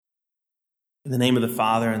In the name of the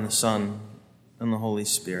Father, and the Son, and the Holy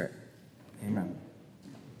Spirit. Amen.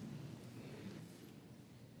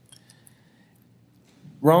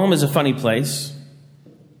 Rome is a funny place.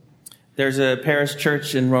 There's a parish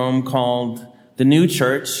church in Rome called the New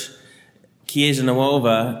Church, Chiesa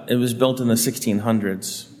Nuova. It was built in the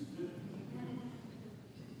 1600s.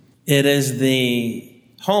 It is the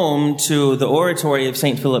home to the oratory of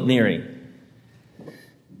St. Philip Neri.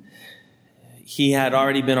 He had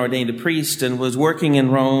already been ordained a priest and was working in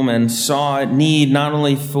Rome and saw a need not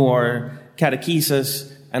only for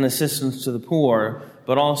catechesis and assistance to the poor,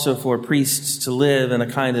 but also for priests to live in a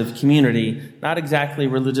kind of community, not exactly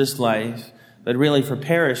religious life, but really for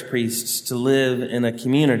parish priests to live in a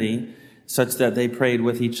community such that they prayed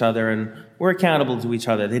with each other and were accountable to each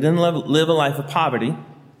other. They didn't live a life of poverty,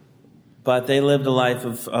 but they lived a life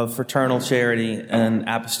of fraternal charity and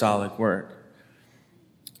apostolic work.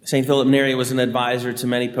 St. Philip Neri was an advisor to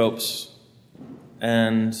many popes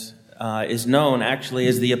and is known actually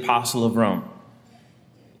as the Apostle of Rome.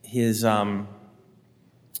 His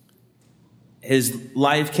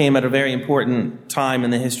life came at a very important time in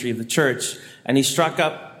the history of the church, and he struck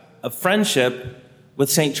up a friendship with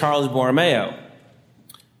St. Charles Borromeo.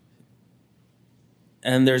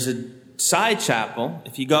 And there's a side chapel.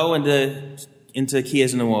 If you go into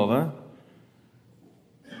Chiesa Nuova,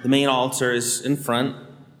 the main altar is in front,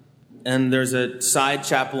 and there's a side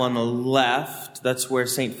chapel on the left. That's where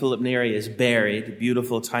St. Philip Neri is buried, a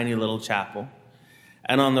beautiful, tiny little chapel.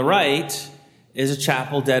 And on the right is a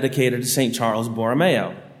chapel dedicated to St. Charles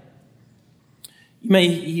Borromeo.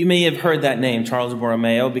 You may have heard that name, Charles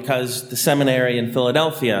Borromeo, because the seminary in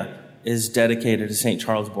Philadelphia is dedicated to St.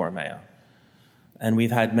 Charles Borromeo. And we've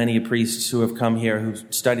had many priests who have come here who've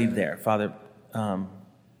studied there. Father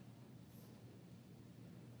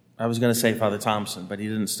Thompson, but he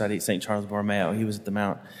didn't study at St. Charles Borromeo. He was at the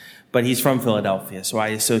Mount. But he's from Philadelphia, so I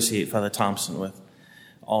associate Father Thompson with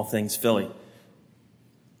all things Philly.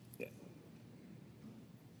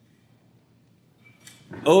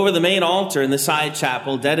 Over the main altar in the side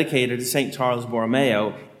chapel dedicated to St. Charles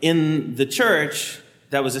Borromeo, in the church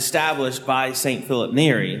that was established by St. Philip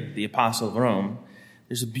Neri, the Apostle of Rome,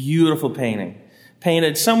 there's a beautiful painting.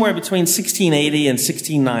 Painted somewhere between 1680 and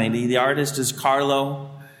 1690. The artist is Carlo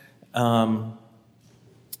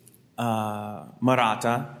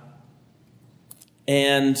Maratta,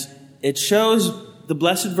 and it shows the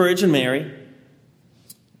Blessed Virgin Mary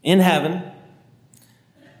in heaven.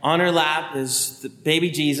 On her lap is the baby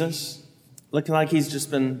Jesus, looking like he's just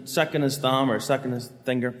been sucking his thumb or sucking his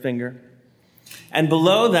finger. And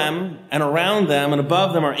below them and around them and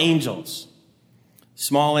above them are angels.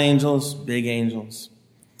 Small angels, big angels.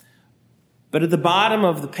 But at the bottom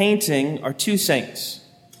of the painting are two saints.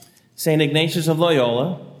 St. Ignatius of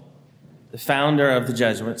Loyola, the founder of the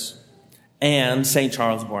Jesuits, and St.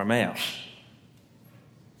 Charles Borromeo.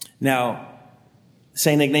 Now,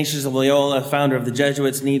 St. Ignatius of Loyola, founder of the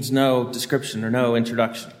Jesuits, needs no description or no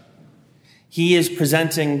introduction. He is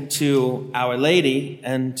presenting to Our Lady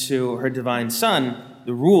and to her divine Son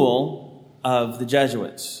the rule of the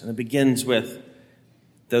Jesuits. And it begins with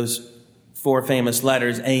those four famous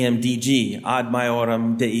letters, AMDG, Ad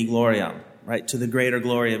Maiorem Dei Gloriam, right? To the greater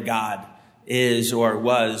glory of God is or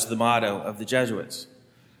was the motto of the Jesuits.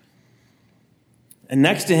 And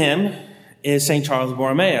next to him is St. Charles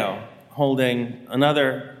Borromeo, holding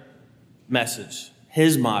another message,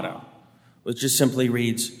 his motto, which just simply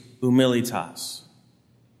reads, Humilitas.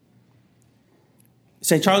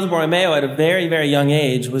 St. Charles Borromeo, at a very, very young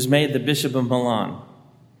age, was made the Bishop of Milan,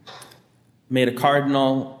 made a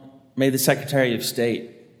cardinal, made the Secretary of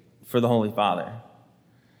State for the Holy Father.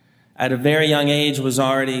 At a very young age, was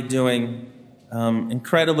already doing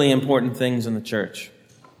incredibly important things in the church.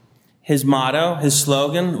 His motto, his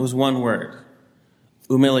slogan, was one word,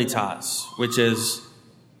 Humilitas, which is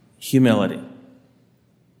humility.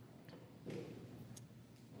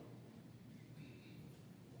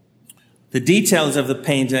 The details of the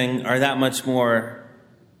painting are that much more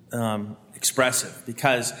expressive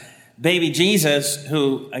because baby Jesus,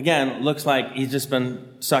 who, again, looks like he's just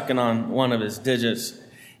been sucking on one of his digits,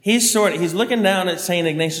 he's looking down at St.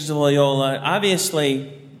 Ignatius of Loyola,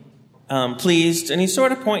 obviously pleased, and he's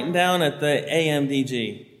sort of pointing down at the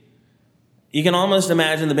AMDG. You can almost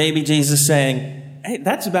imagine the baby Jesus saying, hey,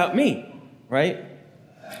 that's about me, right?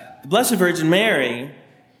 The Blessed Virgin Mary,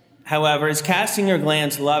 however, is casting her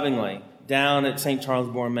glance lovingly down at St. Charles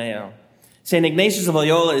Borromeo. St. Ignatius of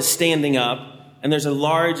Loyola is standing up, and there's a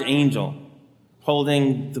large angel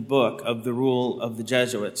holding the book of the rule of the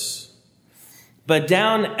Jesuits. But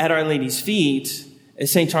down at Our Lady's feet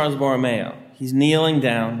is St. Charles Borromeo. He's kneeling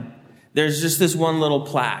down. There's just this one little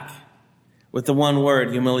plaque with the one word,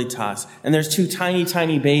 humilitas. And there's two tiny,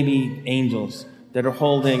 tiny baby angels that are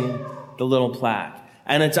holding the little plaque.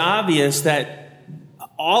 And it's obvious that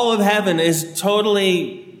all of heaven is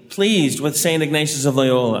totally pleased with St. Ignatius of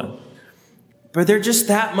Loyola. But they're just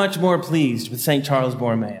that much more pleased with St. Charles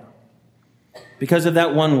Borromeo because of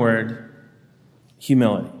that one word,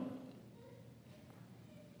 humility.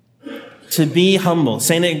 To be humble.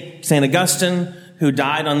 St. Augustine, who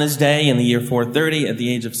died on this day in the year 430 at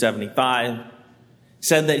the age of 75,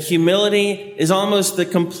 said that humility is almost the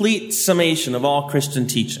complete summation of all Christian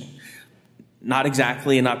teaching. Not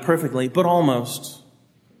exactly and not perfectly, but almost.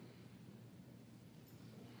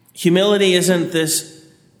 Humility isn't this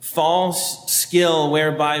false skill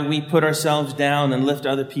whereby we put ourselves down and lift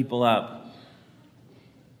other people up.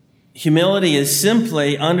 Humility is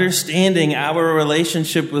simply understanding our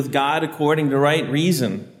relationship with God according to right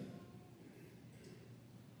reason.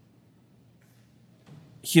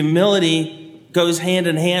 Humility goes hand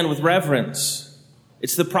in hand with reverence.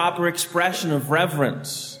 It's the proper expression of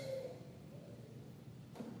reverence.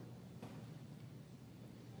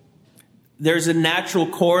 There's a natural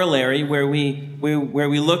corollary where we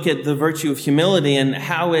look at the virtue of humility and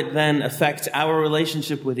how it then affects our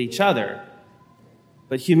relationship with each other.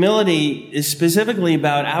 But humility is specifically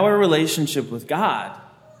about our relationship with God.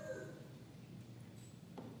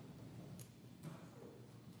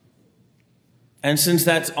 And since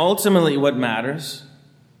that's ultimately what matters,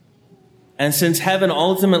 and since heaven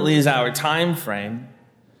ultimately is our time frame,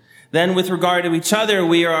 then with regard to each other,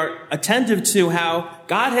 we are attentive to how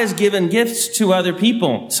God has given gifts to other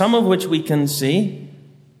people, some of which we can see,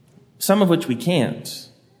 some of which we can't.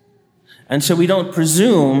 And so we don't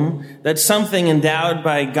presume that something endowed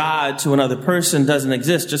by God to another person doesn't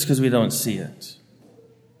exist just because we don't see it.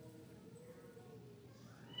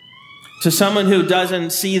 To someone who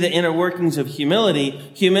doesn't see the inner workings of humility,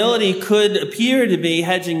 humility could appear to be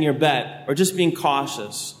hedging your bet, or just being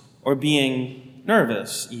cautious, or being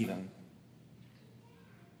nervous even.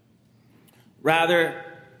 Rather,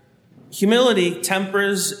 humility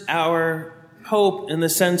tempers our hope in the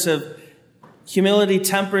sense of humility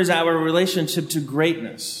tempers our relationship to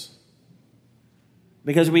greatness.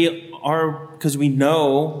 Because we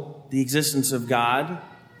know the existence of God,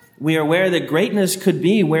 we are aware that greatness could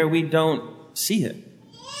be where we don't see it.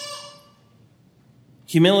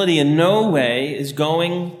 Humility in no way is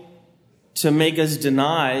going to make us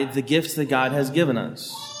deny the gifts that God has given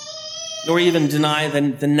us, or even deny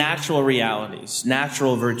the natural realities,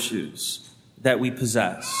 natural virtues that we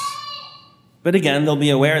possess. But again, they'll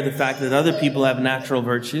be aware of the fact that other people have natural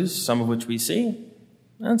virtues, some of which we see,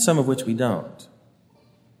 and some of which we don't.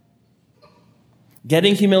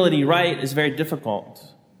 Getting humility right is very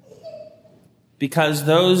difficult, because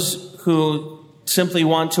those who simply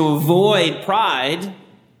want to avoid pride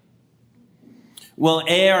will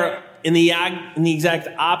err in the exact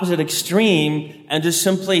opposite extreme and just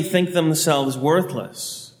simply think themselves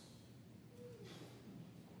worthless,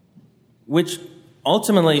 which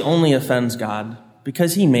ultimately only offends God,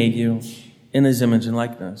 because he made you in his image and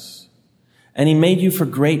likeness. And he made you for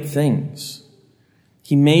great things.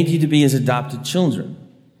 He made you to be his adopted children.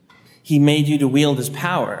 He made you to wield his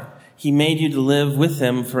power. He made you to live with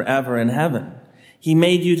him forever in heaven. He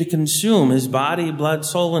made you to consume his body, blood,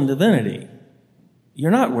 soul, and divinity.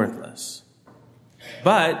 You're not worthless.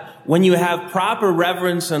 But when you have proper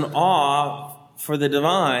reverence and awe for the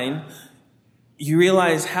divine, you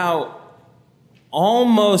realize how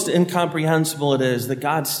almost incomprehensible it is that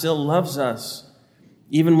God still loves us,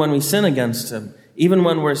 even when we sin against him, even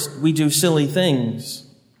when we do silly things.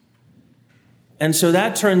 And so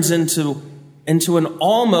that turns into an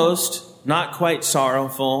almost not quite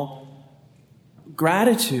sorrowful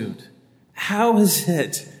gratitude. How is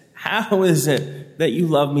it that you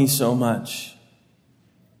love me so much?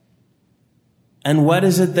 And what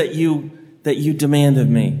is it that you demand of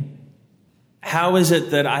me? How is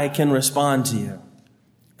it that I can respond to you?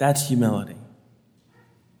 That's humility.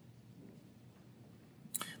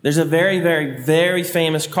 There's a very, very, very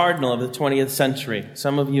famous cardinal of the 20th century.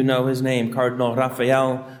 Some of you know his name, Cardinal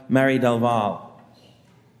Raphael Marie Delval.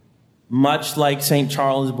 Much like St.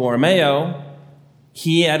 Charles Borromeo,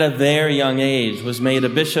 he at a very young age was made a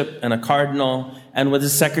bishop and a cardinal and was a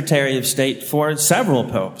secretary of state for several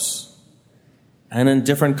popes. And in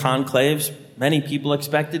different conclaves, many people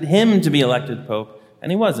expected him to be elected pope,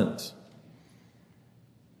 and he wasn't.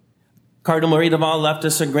 Cardinal Marie Delval left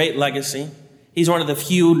us a great legacy. He's one of the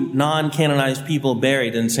few non-canonized people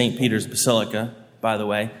buried in St. Peter's Basilica, by the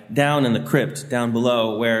way, down in the crypt, down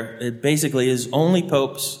below, where it basically is only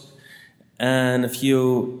popes and a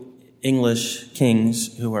few English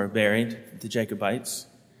kings who are buried, the Jacobites.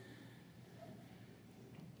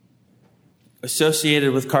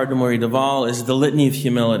 associated with Cardinal Marie Duval is the Litany of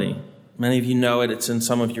Humility. Many of you know it. It's in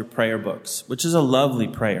some of your prayer books, which is a lovely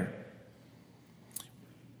prayer.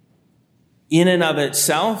 In and of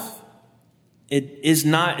itself,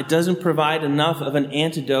 it doesn't provide enough of an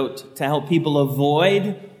antidote to help people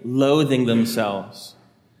avoid loathing themselves.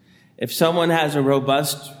 If someone has a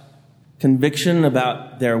robust conviction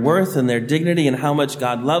about their worth and their dignity and how much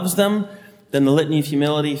God loves them, then the Litany of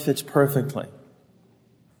Humility fits perfectly.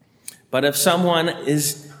 But if someone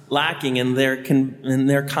is lacking in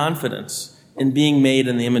their confidence in being made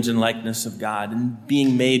in the image and likeness of God, and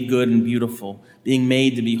being made good and beautiful, being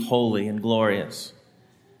made to be holy and glorious,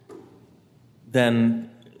 then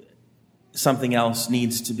something else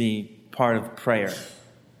needs to be part of prayer.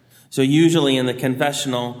 So usually in the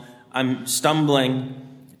confessional, I'm stumbling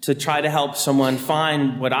to try to help someone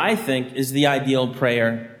find what I think is the ideal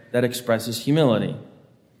prayer that expresses humility,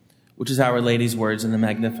 which is Our Lady's words in the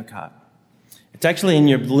Magnificat. It's actually in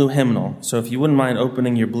your blue hymnal, so if you wouldn't mind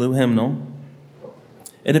opening your blue hymnal.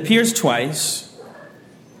 It appears twice.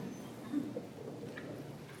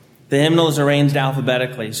 The hymnal is arranged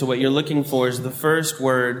alphabetically, so what you're looking for is the first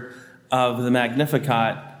word of the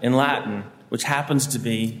Magnificat in Latin, which happens to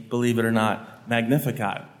be, believe it or not,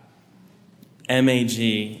 Magnificat.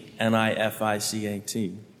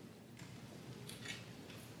 Magnificat.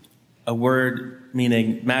 A word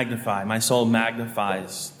meaning magnify. My soul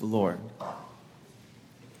magnifies the Lord.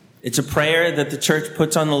 It's a prayer that the church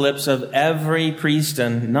puts on the lips of every priest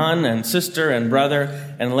and nun and sister and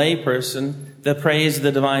brother and lay person that prays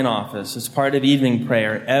the divine office. It's part of evening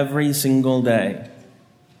prayer every single day.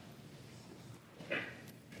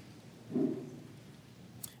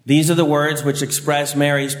 These are the words which express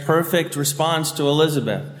Mary's perfect response to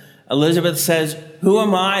Elizabeth. Elizabeth says, "Who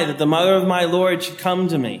am I that the mother of my Lord should come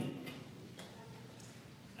to me?"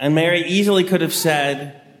 And Mary easily could have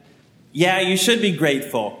said, "Yeah, you should be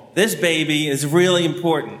grateful. This baby is really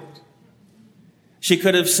important." She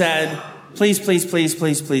could have said, "Please, please, please,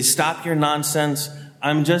 please, please, stop your nonsense.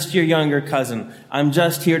 I'm just your younger cousin. I'm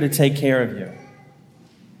just here to take care of you."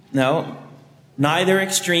 No, neither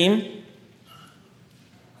extreme.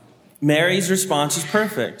 Mary's response is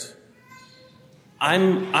perfect.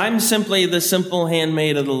 I'm simply the simple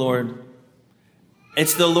handmaid of the Lord.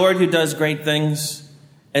 It's the Lord who does great things.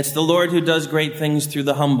 It's the Lord who does great things through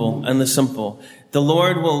the humble and the simple. The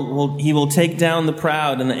Lord will take down the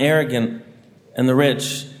proud and the arrogant and the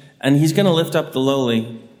rich, and he's going to lift up the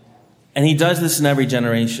lowly. And he does this in every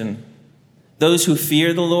generation. Those who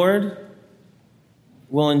fear the Lord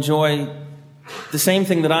will enjoy the same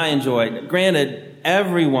thing that I enjoyed. Granted,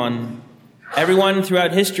 everyone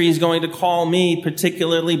throughout history is going to call me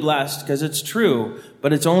particularly blessed, because it's true,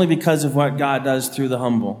 but it's only because of what God does through the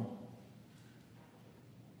humble.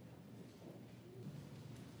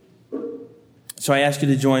 So I ask you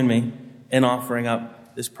to join me in offering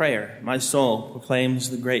up this prayer. My soul proclaims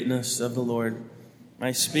the greatness of the Lord.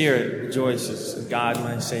 My spirit rejoices in God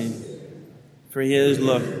my Savior, for he has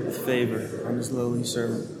looked with favor on his lowly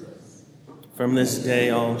servant. From this day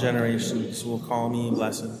all generations will call me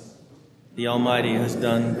blessed. The Almighty has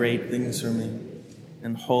done great things for me,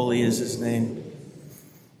 and holy is his name.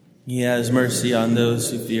 He has mercy on those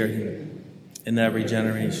who fear him in every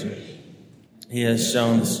generation. He has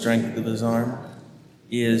shown the strength of his arm.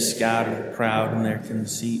 He has scattered the proud in their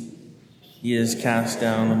conceit. He has cast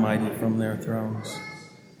down the mighty from their thrones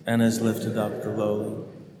and has lifted up the lowly.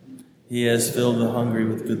 He has filled the hungry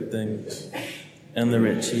with good things, and the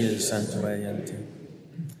rich he has sent away empty.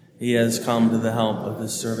 He has come to the help of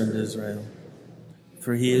his servant Israel,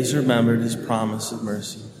 for he has remembered his promise of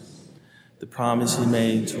mercy, the promise he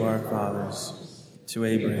made to our fathers, to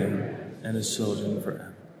Abraham and his children forever.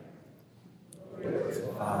 To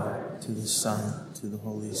the Father, to the Son, to the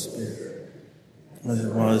Holy Spirit, as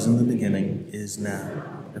it was in the beginning, is now,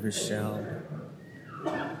 ever shall be.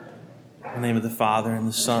 In the name of the Father, and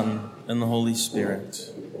the Son, and the Holy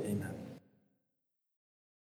Spirit.